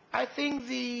 I think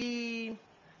the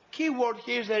key word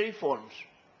here is the reforms.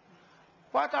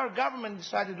 What our government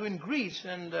decided to do in Greece,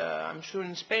 and I'm sure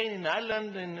in Spain, in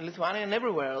Ireland, in Lithuania and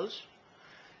everywhere else,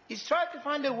 is try to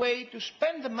find a way to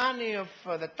spend the money of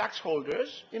the tax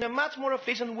holders in a much more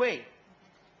efficient way.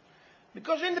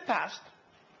 Because in the past,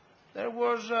 there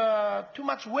was too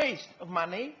much waste of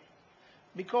money,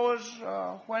 because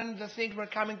when the things were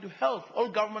coming to health, all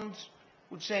governments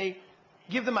would say,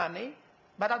 give the money,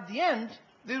 but at the end,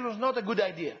 this was not a good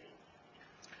idea.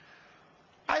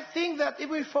 I think that if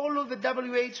we follow the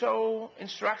WHO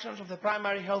instructions of the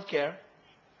primary health care,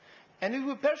 and if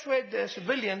we persuade the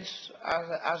civilians,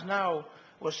 as now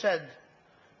was said,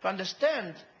 to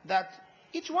understand that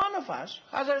each one of us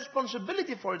has a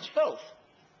responsibility for its health.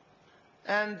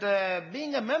 And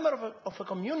being a member of a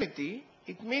community,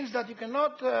 it means that you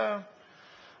cannot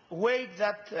wait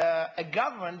that a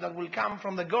government that will come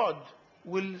from the God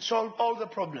will solve all the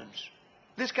problems.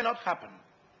 This cannot happen.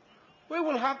 We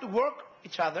will have to work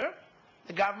each other,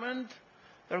 the government,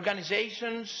 the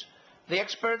organizations, the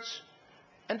experts,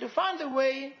 and to find a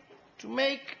way to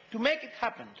make it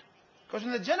happen. Because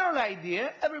in the general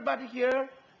idea, everybody here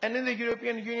and in the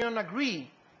European Union agree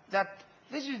that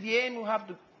this is the aim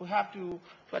we have to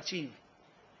achieve.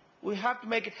 We have to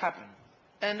make it happen.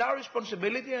 And our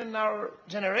responsibility and our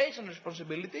generation's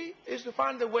responsibility is to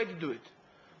find a way to do it.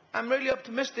 I'm really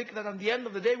optimistic that at the end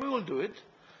of the day we will do it.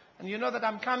 And you know that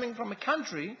I'm coming from a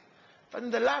country that in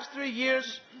the last 3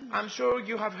 years, I'm sure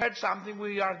you have heard something,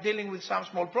 we are dealing with some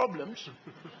small problems.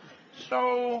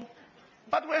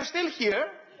 But we're still here,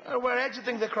 we're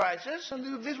exiting the crisis,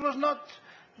 and this was not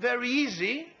very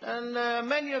easy, and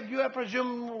many of you, I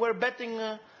presume, were betting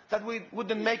that we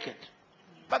wouldn't make it.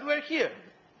 But we're here.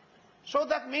 So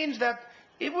that means that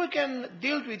if we can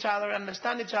deal to each other,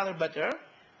 understand each other better,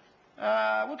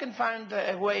 we can find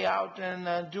a way out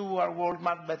and do our world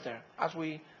much better, as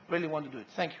we really want to do it.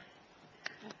 Thank you.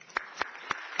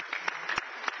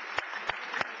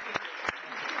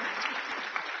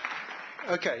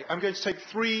 Okay, I'm going to take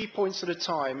 3 points at a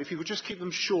time. If you could just keep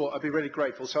them short, I'd be really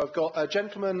grateful. So I've got a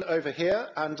gentleman over here,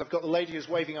 and I've got the lady who's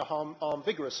waving her arm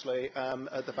vigorously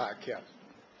at the back. Yeah.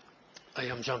 I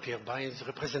am Jean-Pierre Bayens,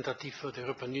 representative for the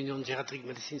European Union Geriatric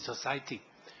Medicine Society.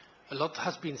 A lot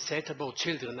has been said about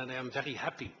children, and I am very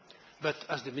happy. But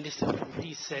as the Minister of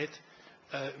Peace said,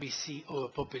 we see our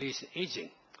population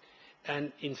aging.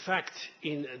 And in fact,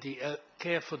 in the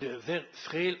care for the very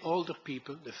frail older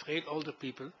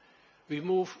people, we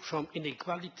move from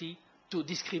inequality to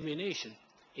discrimination.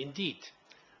 Indeed,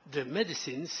 the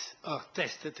medicines are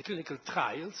tested, the clinical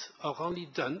trials are only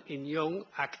done in young,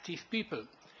 active people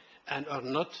and are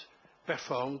not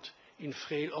performed in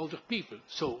frail older people.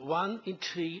 So 1 in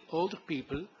 3 older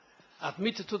people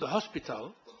admitted to the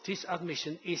hospital, this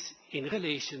admission is in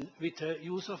relation with the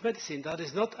use of medicine that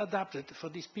is not adapted for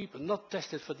these people, not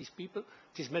tested for these people.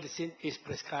 This medicine is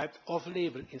prescribed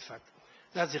off-label, in fact.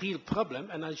 That's a real problem,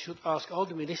 and I should ask all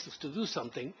the ministers to do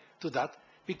something to that,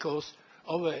 because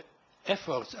our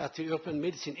efforts at the European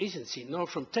Medicine Agency now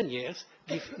from 10 years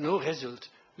give no result.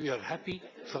 We are happy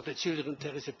for the children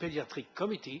there is a pediatric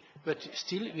committee, but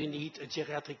still we need a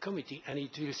geriatric committee, and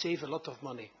it will save a lot of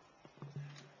money.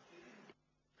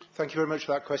 Thank you very much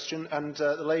for that question. And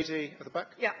the lady at the back?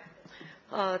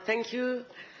 Yeah. Thank you,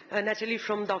 Natalie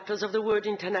from Doctors of the World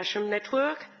International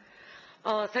Network.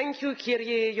 Thank you,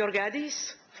 Kyrie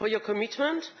Georgiadis, for your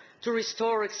commitment to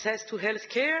restore access to health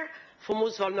care for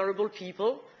most vulnerable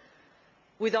people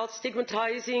without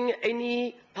stigmatizing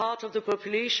any part of the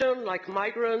population like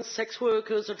migrants, sex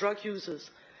workers or drug users.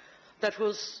 That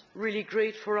was really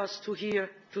great for us to hear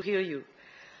you.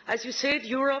 As you said,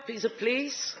 Europe is a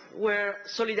place where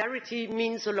solidarity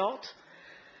means a lot,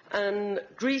 and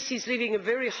Greece is living a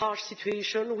very harsh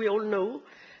situation, we all know,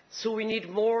 so we need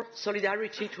more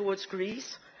solidarity towards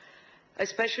Greece,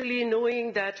 especially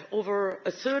knowing that over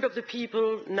 1/3 of the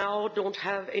people now don't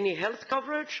have any health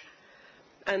coverage,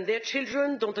 and their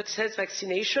children don't access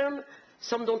vaccination,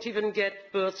 some don't even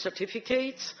get birth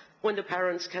certificates when the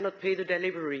parents cannot pay the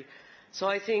delivery. So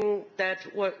I think that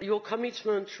your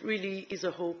commitment really is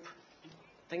a hope.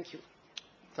 Thank you.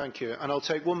 Thank you. And I'll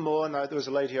take one more, and there was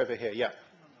a lady over here. Yeah.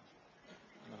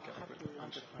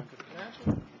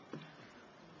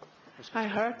 I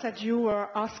heard that you were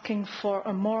asking for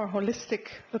a more holistic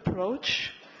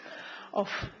approach of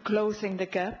closing the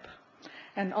gap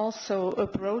and also a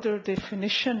broader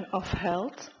definition of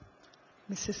health.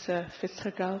 Mrs.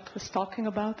 Fitzgerald was talking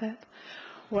about that.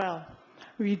 Well,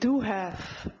 we do have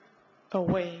a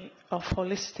way of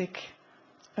holistic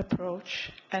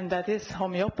approach, and that is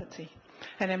homeopathy.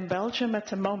 And in Belgium at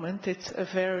the moment it's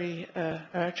very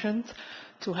urgent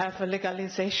to have a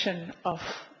legalization of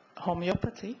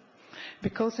homeopathy,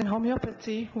 because in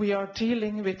homeopathy we are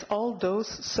dealing with all those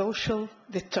social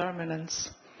determinants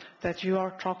that you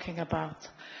are talking about.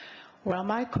 Well,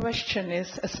 my question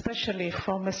is, especially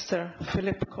for Mr.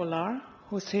 Philippe Collard,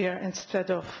 who's here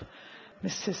instead of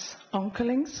Mrs.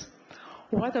 Onkelinx,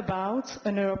 what about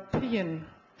an European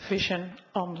vision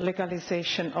on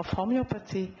legalization of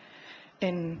homeopathy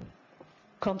in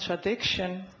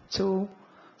contradiction to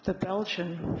the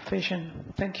Belgian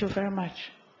vision? Thank you very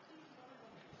much.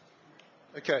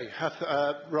 Okay,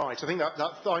 right. I think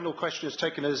that final question has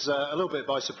taken us a little bit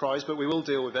by surprise, but we will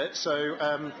deal with it. So,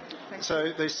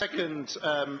 so the second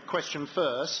question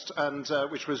first, and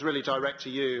which was really direct to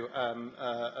you,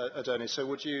 Adonis. So,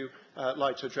 would you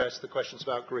like to address the questions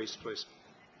about Greece, please?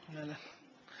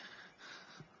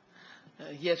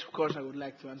 Yes, of course, I would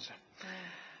like to answer.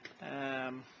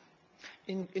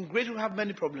 In Greece, we have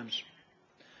many problems,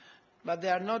 but they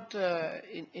are not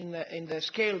in the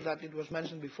scale that it was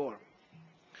mentioned before.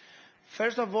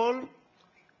 First of all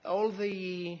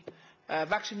the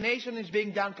vaccination is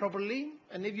being done properly,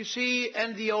 and if you see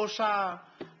the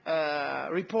OSHA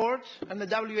report and the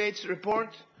WHO report,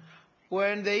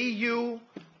 we're in the EU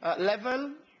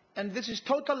level, and this is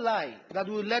total lie that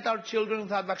we will let our children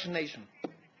without vaccination.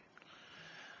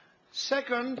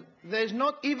 Second, there is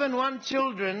not even one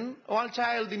child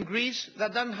in Greece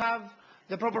that doesn't have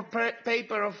the proper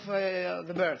paper of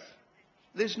the birth.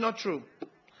 This is not true.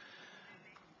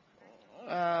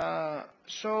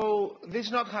 So this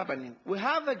is not happening. We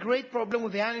have a great problem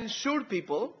with the uninsured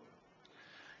people,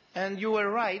 and you were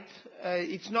right,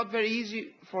 it's not very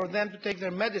easy for them to take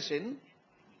their medicine,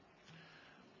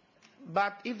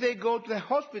 but if they go to the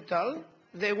hospital,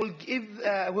 they will give,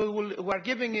 we are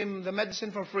giving him the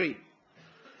medicine for free.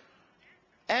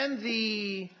 And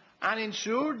the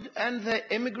uninsured, and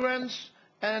the immigrants,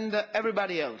 and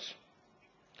everybody else.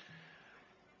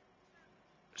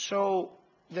 So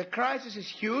the crisis is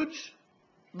huge,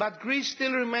 but Greece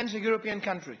still remains a European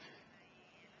country.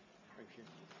 Thank you.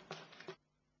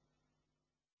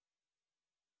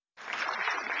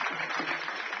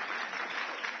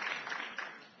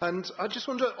 And I just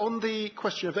wonder, on the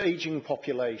question of ageing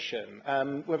population,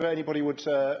 whether anybody would,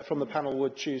 from the panel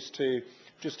would choose to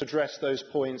just address those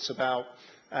points about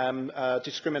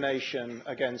discrimination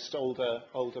against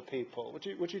older people.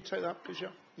 Would you take that, please?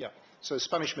 Yeah. So,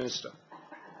 Spanish Minister.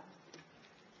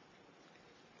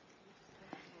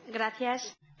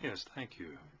 Gracias. Yes, thank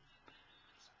you.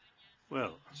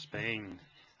 Well, Spain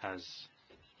has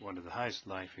one of the highest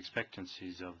life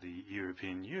expectancies of the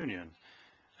European Union,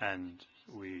 and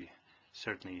we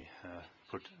certainly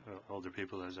put older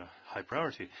people as a high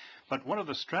priority. But one of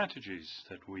the strategies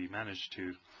that we managed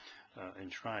to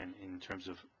enshrine in terms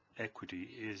of equity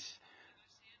is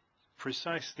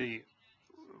precisely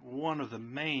one of the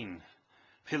main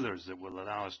pillars that will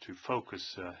allow us to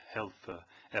focus health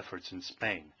efforts in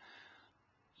Spain,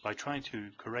 by trying to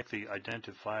correctly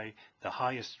identify the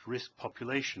highest risk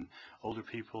population, older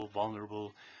people,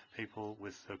 vulnerable people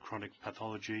with chronic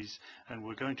pathologies, and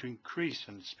we're going to increase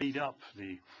and speed up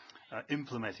the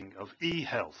implementing of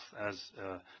e-health as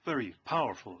a very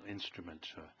powerful instrument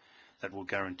that will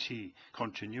guarantee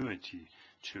continuity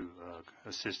to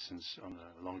assistance on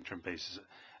a long-term basis.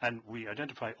 And we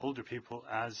identify older people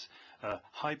as a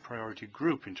high priority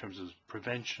group in terms of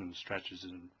prevention strategies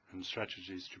and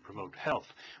strategies to promote health.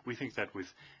 We think that with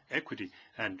equity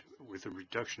and with the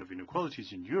reduction of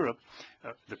inequalities in Europe,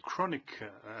 the chronic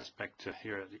aspect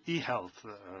here, the e-health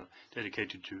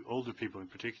dedicated to older people in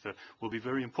particular, will be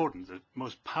very important, the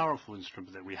most powerful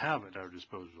instrument that we have at our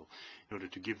disposal in order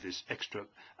to give this extra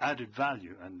added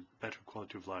value and better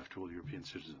quality of life to all European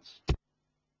citizens.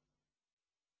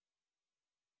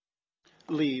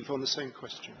 Lieve, on the same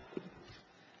question.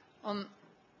 On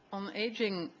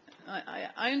aging,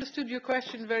 I understood your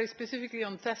question very specifically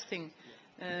on testing,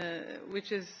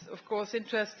 which is of course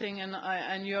interesting,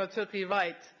 and you are totally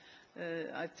right.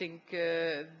 I think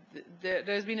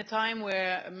there's been a time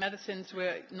where medicines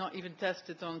were not even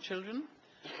tested on children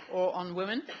or on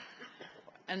women,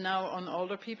 and now on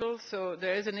older people. So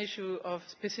there is an issue of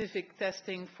specific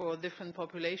testing for different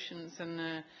populations,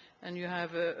 and you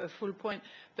have a full point.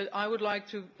 But I would like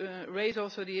to raise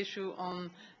also the issue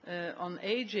on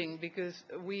aging, because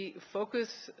we focus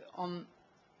on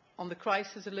the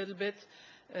crisis a little bit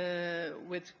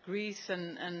with Greece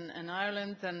and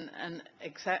Ireland, and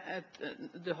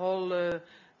the whole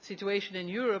situation in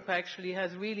Europe actually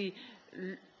has really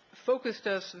focused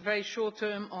us very short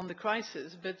term on the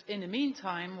crisis, but in the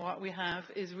meantime what we have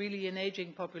is really an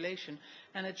aging population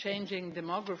and a changing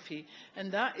demography,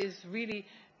 and that is really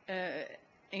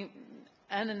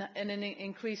an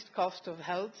increased cost of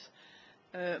health,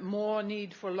 more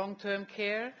need for long-term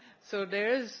care. So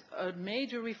there is a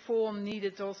major reform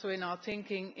needed also in our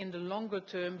thinking in the longer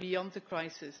term beyond the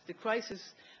crisis. The crisis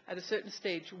at a certain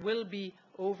stage will be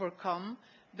overcome,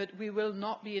 but we will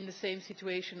not be in the same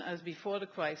situation as before the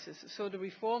crisis. So the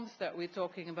reforms that we're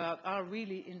talking about are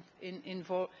really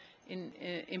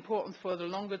important for the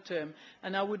longer term.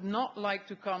 And I would not like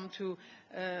to come to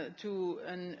a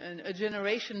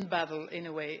generation battle in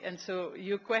a way. And so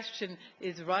your question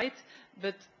is right,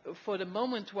 but for the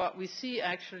moment what we see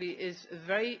actually is a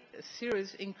very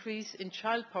serious increase in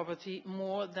child poverty,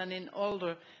 more than in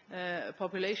older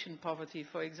population poverty,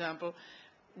 for example,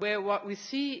 where what we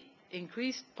see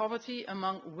increased poverty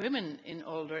among women in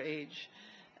older age.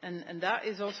 And that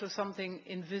is also something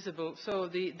invisible. So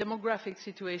the demographic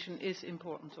situation is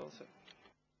important also.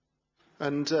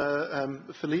 And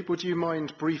Philippe, would you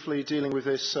mind briefly dealing with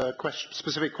this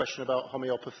specific question about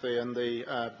homeopathy and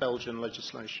the Belgian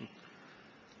legislation?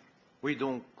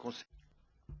 On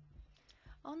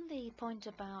the point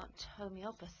about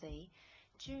homeopathy,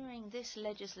 during this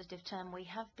legislative term we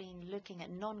have been looking at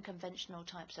non-conventional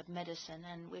types of medicine,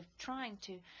 and we're trying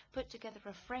to put together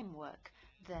a framework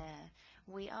there.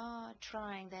 We are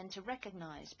trying then to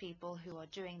recognize people who are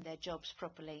doing their jobs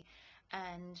properly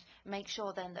and make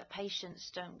sure then that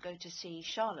patients don't go to see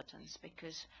charlatans,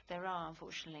 because there are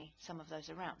unfortunately some of those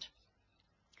around.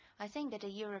 I think at a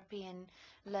European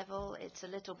level it's a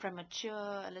little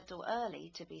premature, a little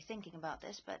early to be thinking about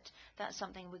this, but that's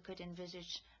something we could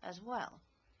envisage as well.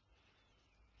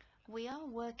 We are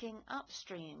working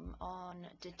upstream on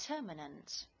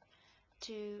determinants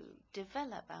to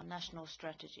develop our national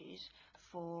strategies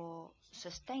for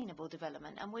sustainable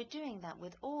development, and we're doing that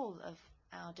with all of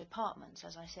our departments.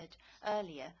 As I said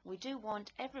earlier, we do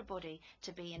want everybody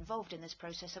to be involved in this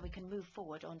process so we can move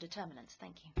forward on determinants.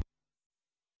 Thank you.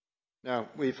 Now,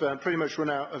 we've pretty much run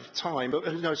out of time, but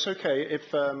no, it's okay if,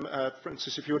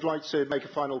 Francis, if you would like to make a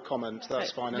final comment,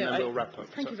 that's fine, and then we'll wrap up.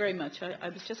 Thank you very much. I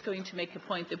was just going to make a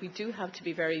point that we do have to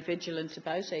be very vigilant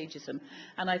about ageism,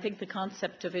 and I think the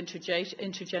concept of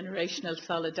intergenerational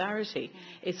solidarity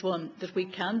is one that we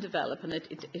can develop, and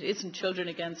it isn't children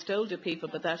against older people,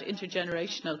 but that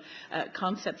intergenerational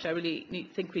concept I really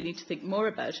think we need to think more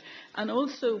about, and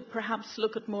also perhaps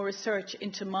look at more research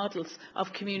into models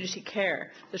of community care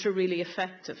that are really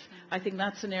effective. I think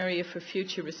that's an area for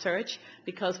future research,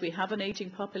 because we have an ageing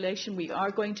population. We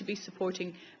are going to be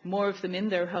supporting more of them in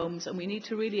their homes, and we need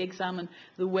to really examine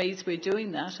the ways we're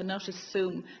doing that and not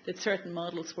assume that certain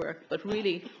models work, but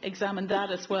really examine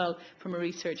that as well from a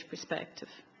research perspective.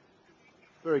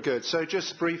 Very good. So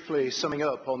just briefly summing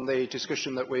up on the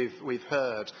discussion that we've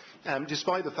heard,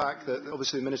 despite the fact that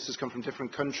obviously the ministers come from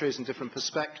different countries and different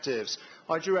perspectives,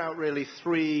 I drew out really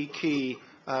three key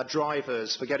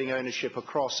drivers for getting ownership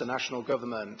across a national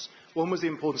government. One was the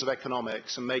importance of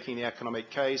economics and making the economic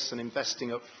case and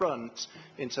investing up front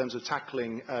in terms of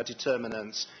tackling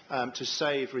determinants to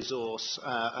save resource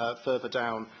further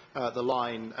down the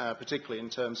line, particularly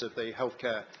in terms of the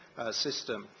healthcare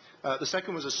system. The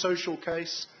second was a social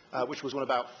case, which was one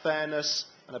about fairness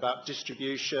and about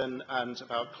distribution and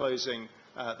about closing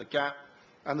the gap.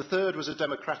 And the third was a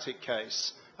democratic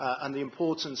case, and the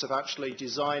importance of actually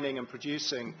designing and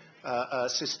producing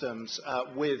systems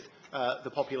with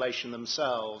the population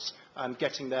themselves and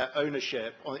getting their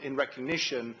ownership in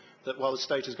recognition that while the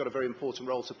state has got a very important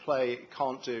role to play, it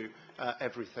can't do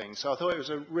everything. So I thought it was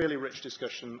a really rich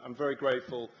discussion. I'm very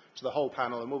grateful to the whole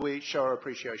panel, and will we show our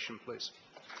appreciation, please?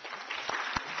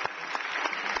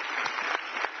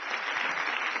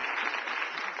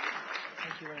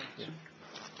 Thank you very much.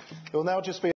 It will now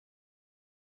just be